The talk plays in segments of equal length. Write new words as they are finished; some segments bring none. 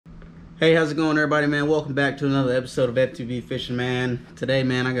Hey, how's it going, everybody, man? Welcome back to another episode of F.T.B Fishing, man. Today,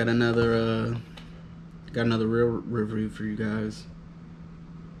 man, I got another reel review for you guys.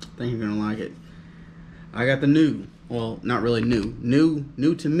 I think you're gonna like it. I got the new, well, not really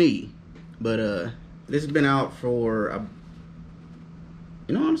new to me, but this has been out for,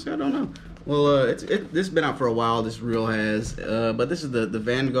 honestly, I don't know. Well, this has been out for a while. This reel has, but this is the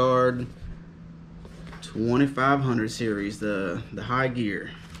Vanford 2500 series, the high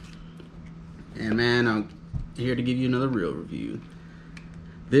gear. And man, I'm here to give you another reel review.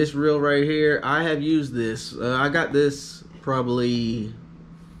 This reel right here, I have used this. I got this probably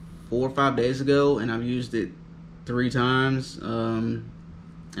 4 or 5 days ago, and I've used it 3 times. And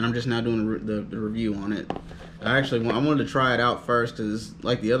I'm just now doing the review on it. I wanted to try it out first, because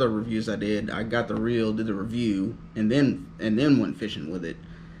like the other reviews I did, I got the reel, did the review, and then went fishing with it,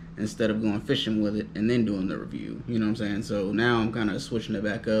 instead of going fishing with it and then doing the review. You know what I'm saying? So now I'm kind of switching it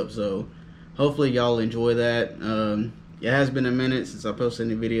back up. So hopefully y'all enjoy that. It has been a minute since I posted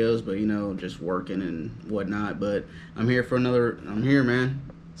any videos, but just working and whatnot. But I'm here, man.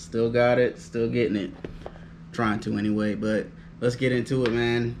 Still got it, still getting it. Trying to anyway, but let's get into it,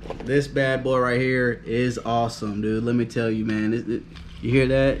 man. This bad boy right here is awesome, dude. Let me tell you, man. You hear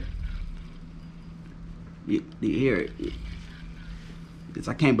that? You hear it?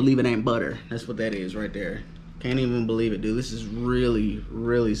 I can't believe it ain't butter. That's what that is right there. Can't even believe it, dude. This is really,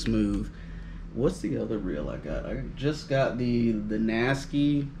 really smooth. What's the other reel I got? I just got the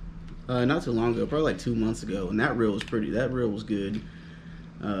Nasky not too long ago, probably like 2 months ago, and that reel was good.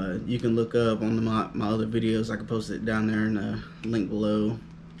 You can look up on my other videos. I can post it down there in the link below,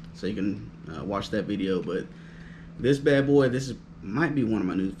 so you can watch that video. But this bad boy, might be one of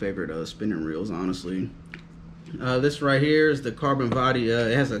my new favorite spinning reels, honestly. This right here is the carbon body.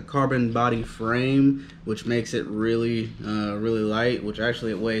 It has a carbon body frame, which makes it really light, which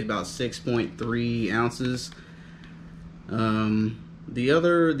actually it weighs about 6.3 ounces. The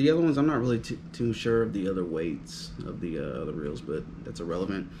other ones, I'm not really too sure of the other weights of the other reels, but that's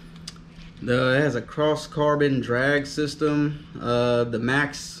irrelevant. It has a cross carbon drag system. The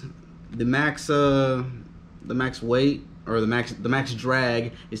max weight, or the max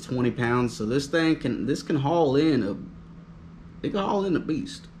drag, is 20 pounds. So this can haul in a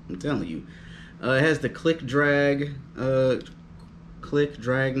beast. I'm telling you. It has the click dragging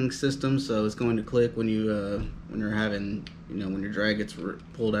system, so it's going to click when you're having, when your drag gets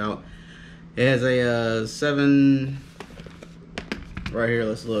pulled out. It has a 7 right here.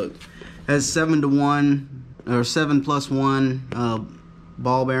 Let's look. It has 7-to-1 or 7+1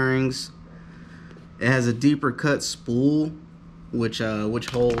 ball bearings. It has a deeper cut spool, which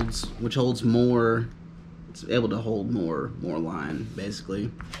holds more. It's able to hold more line, basically.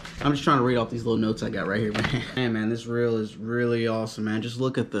 I'm just trying to read off these little notes I got right here, man. Man, this reel is really awesome, man. Just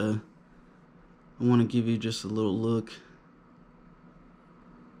look at I want to give you just a little look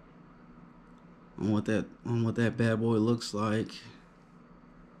on what that bad boy looks like.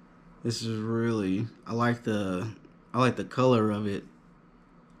 This is really, I like the color of it.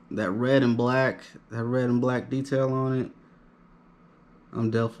 That red and black detail on it. I'm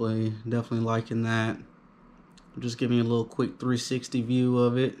definitely liking that. I'm just giving you a little quick 360 view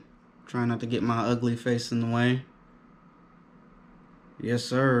of it. Trying not to get my ugly face in the way. Yes,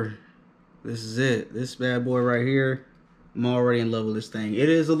 sir. This is it. This bad boy right here. I'm already in love with this thing. It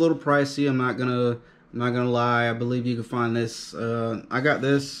is a little pricey. I'm not gonna lie. I believe you can find this. I got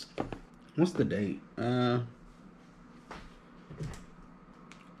this. What's the date?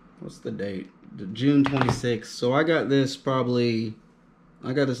 What's the date? June 26th. So I got this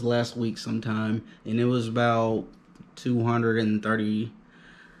last week sometime, and it was about 230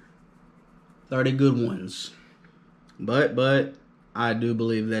 good ones. But I do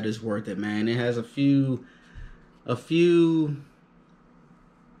believe that is worth it, man. It has a few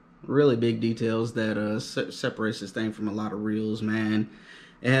really big details that separates this thing from a lot of reels, man.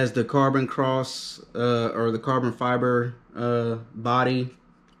 It has the carbon or the carbon fiber body.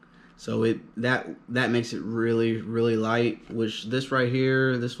 So that makes it really light, which this right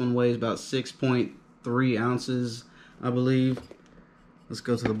here, this one weighs about 6.3 ounces, I believe. Let's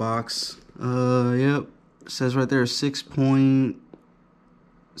go to the box. Yep, it says right there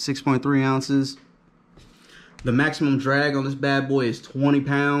 6.3 ounces. The maximum drag on this bad boy is 20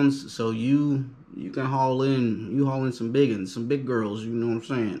 pounds, so you can haul in some big girls, you know what I'm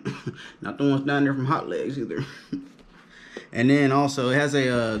saying? Not the ones down there from Hot Legs either. And then also it has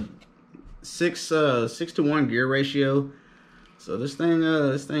a 6-to-1 gear ratio. So this thing,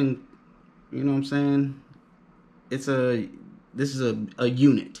 you know what I'm saying? This is a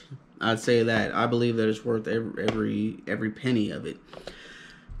unit. I'd say that. I believe that it's worth every penny of it.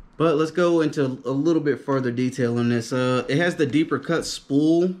 But let's go into a little bit further detail on this. It has the deeper cut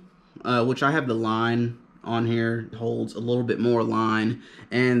spool, which I have the line on here. It holds a little bit more line,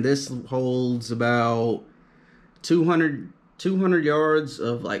 and this holds about 200 yards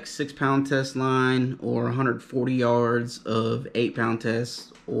of like 6-pound test line, or 140 yards of 8-pound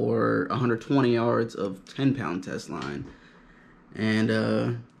test, or 120 yards of 10-pound test line.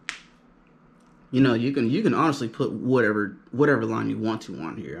 And you know, you can honestly put whatever line you want to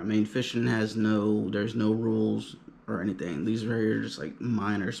on here. I mean, fishing there's no rules or anything. These are here just like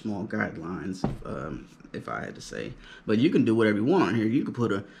minor, small guidelines, if I had to say. But you can do whatever you want on here. You can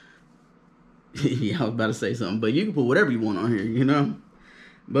put a yeah, I was about to say something, but you can put whatever you want on here, you know.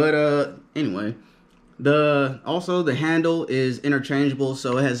 But anyway, also the handle is interchangeable,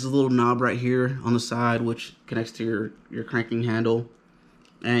 so it has a little knob right here on the side which connects to your cranking handle,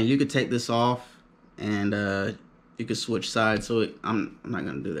 and you could take this off and you could switch sides. So I'm not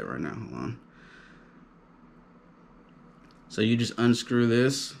gonna do that right now. Hold on. So you just unscrew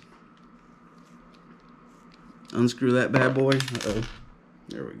this, unscrew that bad boy. Uh-oh.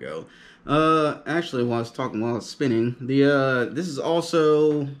 There we go. Actually, while I was spinning, this is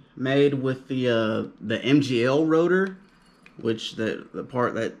also made with the MGL rotor, which the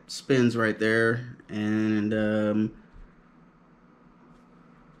part that spins right there, and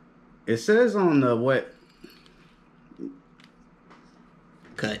it says on the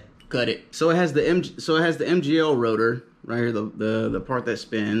cut it. So it has the MGL rotor right here, the part that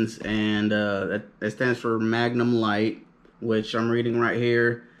spins, and that stands for Magnum Light, which I'm reading right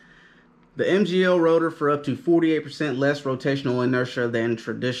here. The MGL rotor for up to 48% less rotational inertia than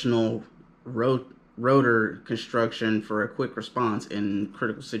traditional rotor construction for a quick response in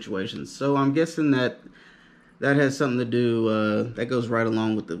critical situations. So I'm guessing that has something to do, that goes right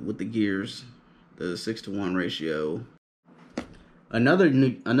along with the gears, the 6-to-1 ratio. Another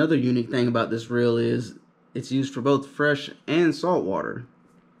unique thing about this reel is it's used for both fresh and salt water.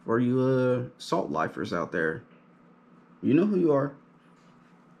 For you salt lifers out there, you know who you are.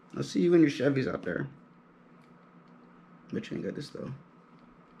 I see you in your Chevys out there. But you ain't got this though.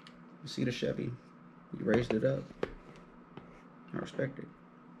 You see the Chevy. You raised it up. I respect it.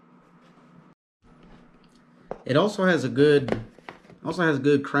 It also has a good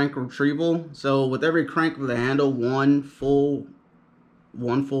crank retrieval. So with every crank of the handle, one full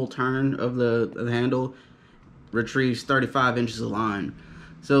turn of the handle retrieves 35 inches of line.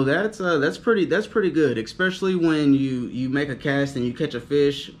 So that's pretty good, especially when you make a cast and you catch a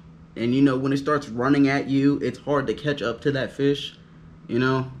fish, and you know when it starts running at you, it's hard to catch up to that fish, you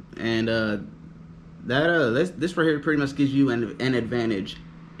know. And this right here pretty much gives you an advantage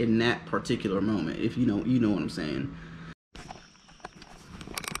in that particular moment, if you know what I'm saying.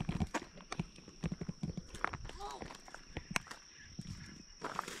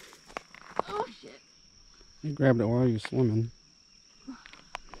 Oh shit! You grabbed it while you were swimming.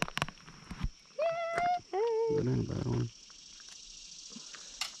 That ain't a bad one.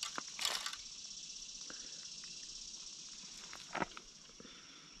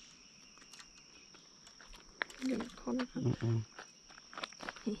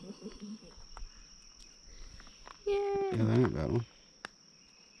 Yeah. Yeah, that ain't a bad one.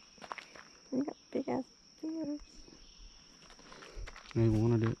 You got big ass fingers. They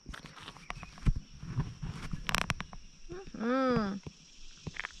wanted it.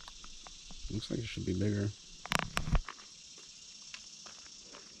 Looks like it should be bigger.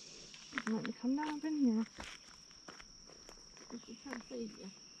 Let me come down up in here. She's trying to save you.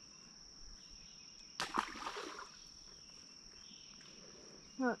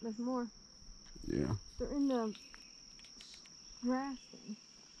 Look, there's more. Yeah. They're in the grass thing.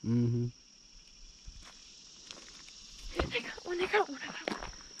 Mm-hmm. I got one, I got one.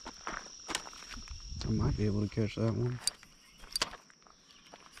 I might be able to catch that one.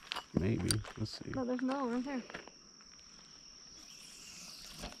 Maybe. Let's see. Oh, there's no right there.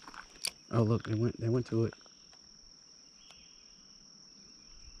 Oh look, they went to it.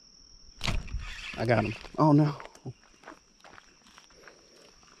 I got him. Oh no.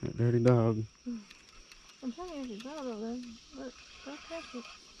 That dirty dog. I'm trying to get his dog over there, but don't catch it.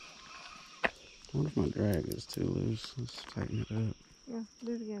 I wonder if my drag is too loose. Let's tighten it up. Yeah,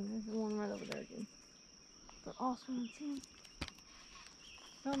 do it again. There's one right over there again. They're all swimming. See him?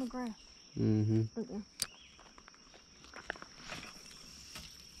 They're on the grass. Mm-hmm. Right there.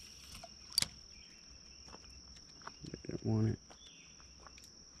 They didn't want it.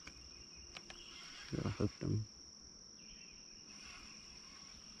 Should have hooked them.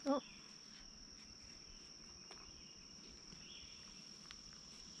 Oh.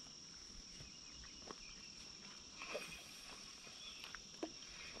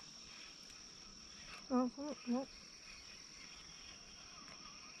 Oh, nope.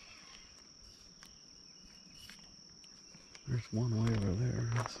 There's one way over there.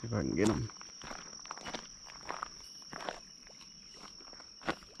 Let's see if I can get him.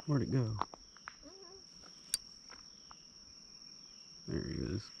 Where'd it go? There he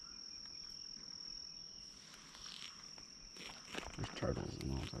is. There's turtles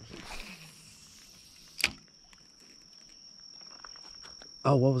and all types of...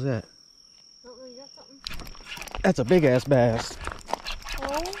 Oh, what was that? Oh, you got something? That's a big ass bass.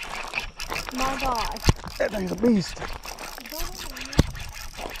 Oh my gosh. That thing's a beast.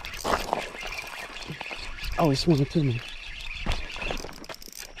 Oh, he's swimming to me.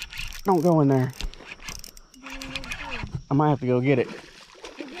 Don't go in there. I might have to go get it.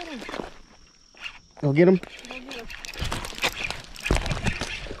 Go get him. Go get him? Go get him.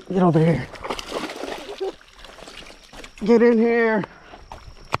 Get over here. Get in here.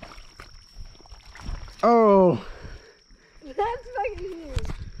 Oh, That's fucking huge.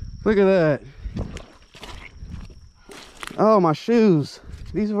 look at that. Oh, my shoes.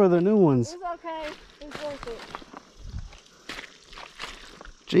 These were the new ones. It's okay. It's worth it.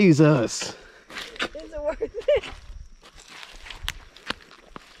 Jesus. It's worth it.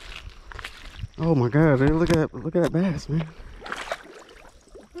 Oh my God, dude, look at that bass, man.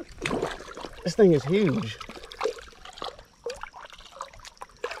 This thing is huge.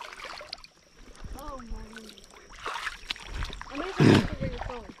 Oh my goodness. I need to bring your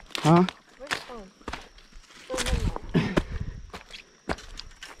phone. Huh? Where's your phone? Oh, never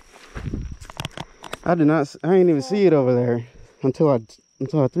mind. I didn't even see it over there until I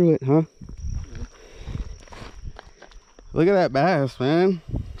threw it, huh? Look at that bass, man.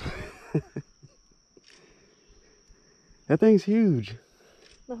 That thing's huge.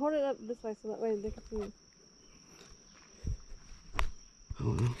 Now hold it up this way so that way they can see you.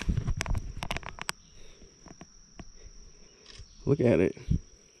 Oh, no. Look at it.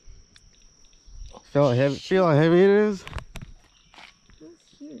 Feel how heavy it is? That's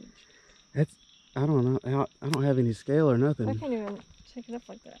huge. That's, I don't know. I don't have any scale or I nothing. can't even check it up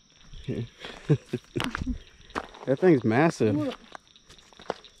like that. That thing's massive.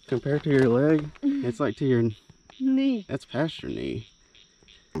 Compared to your leg, it's like to your knee. That's past your knee.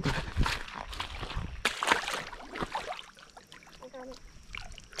 I got it.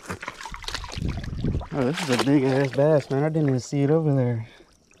 Oh, this is a big ass bass, man. I didn't even see it over there.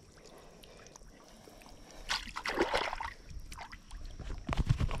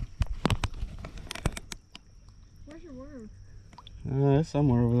 Where's your worm? It's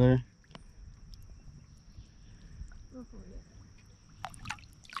somewhere over there. I'll find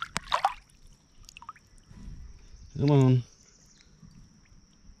it. Come on.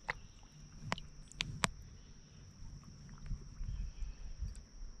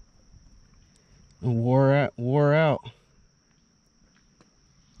 Wore out.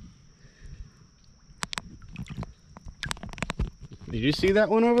 Did you see that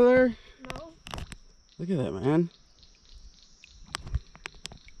one over there? No. Look at that, man.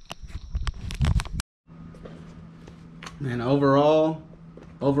 Man, overall,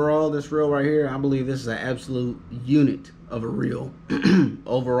 this reel right here, I believe this is an absolute unit of a reel.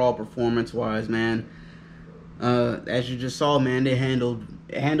 Overall, performance-wise, man. As you just saw, man, it handled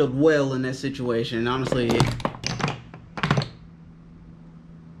well in that situation. And honestly,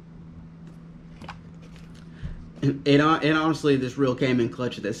 it honestly, this reel came in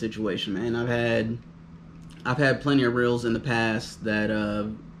clutch at that situation, man. I've had plenty of reels in the past that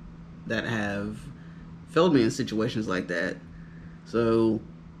have failed me in situations like that. So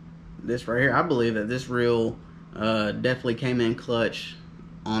this right here, I believe that this reel definitely came in clutch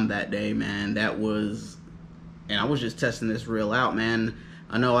on that day, man. That was, and I was just testing this reel out, man.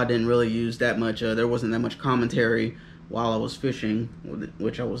 I know I didn't really use that much. There wasn't that much commentary while I was fishing,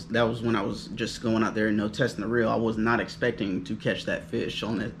 that was when I was just going out there and testing the reel. I was not expecting to catch that fish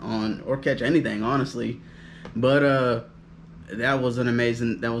or catch anything, honestly. But that was an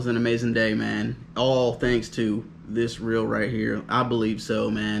amazing day, man. All thanks to this reel right here. I believe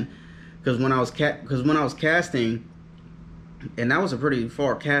so, man. Because when I was casting, and that was a pretty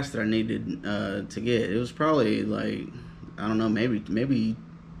far cast that I needed to get. It was probably like, I don't know, maybe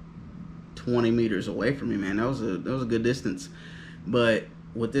 20 meters away from me, man. That was a good distance. But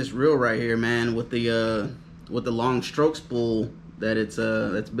with this reel right here, man, with the long stroke spool that's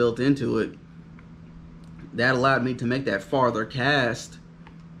built into it, that allowed me to make that farther cast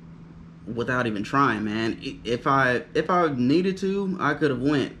without even trying, man. If I needed to, I could have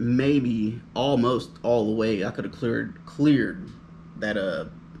went maybe almost all the way. I could have cleared that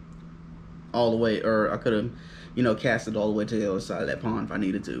all the way, or I could have cast it all the way to the other side of that pond if I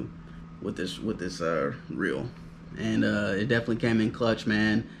needed to. with this reel, and it definitely came in clutch,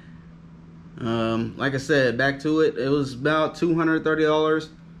 man. Like I said, back to it, it was about $230,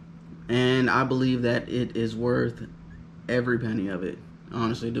 and I believe that it is worth every penny of it,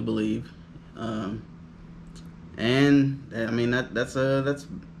 honestly, to believe. And I mean, that's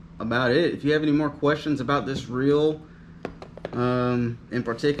about it. If you have any more questions about this reel in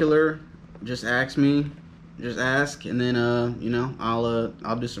particular, just ask me. Just ask, and then you know,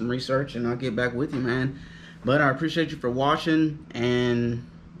 I'll do some research and I'll get back with you, man. But I appreciate you for watching, and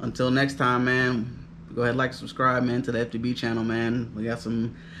until next time, man, go ahead, like, subscribe, man, to the F.T.B channel, man. We got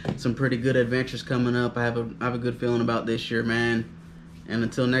some pretty good adventures coming up. I have a good feeling about this year, man. And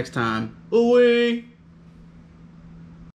until next time, away.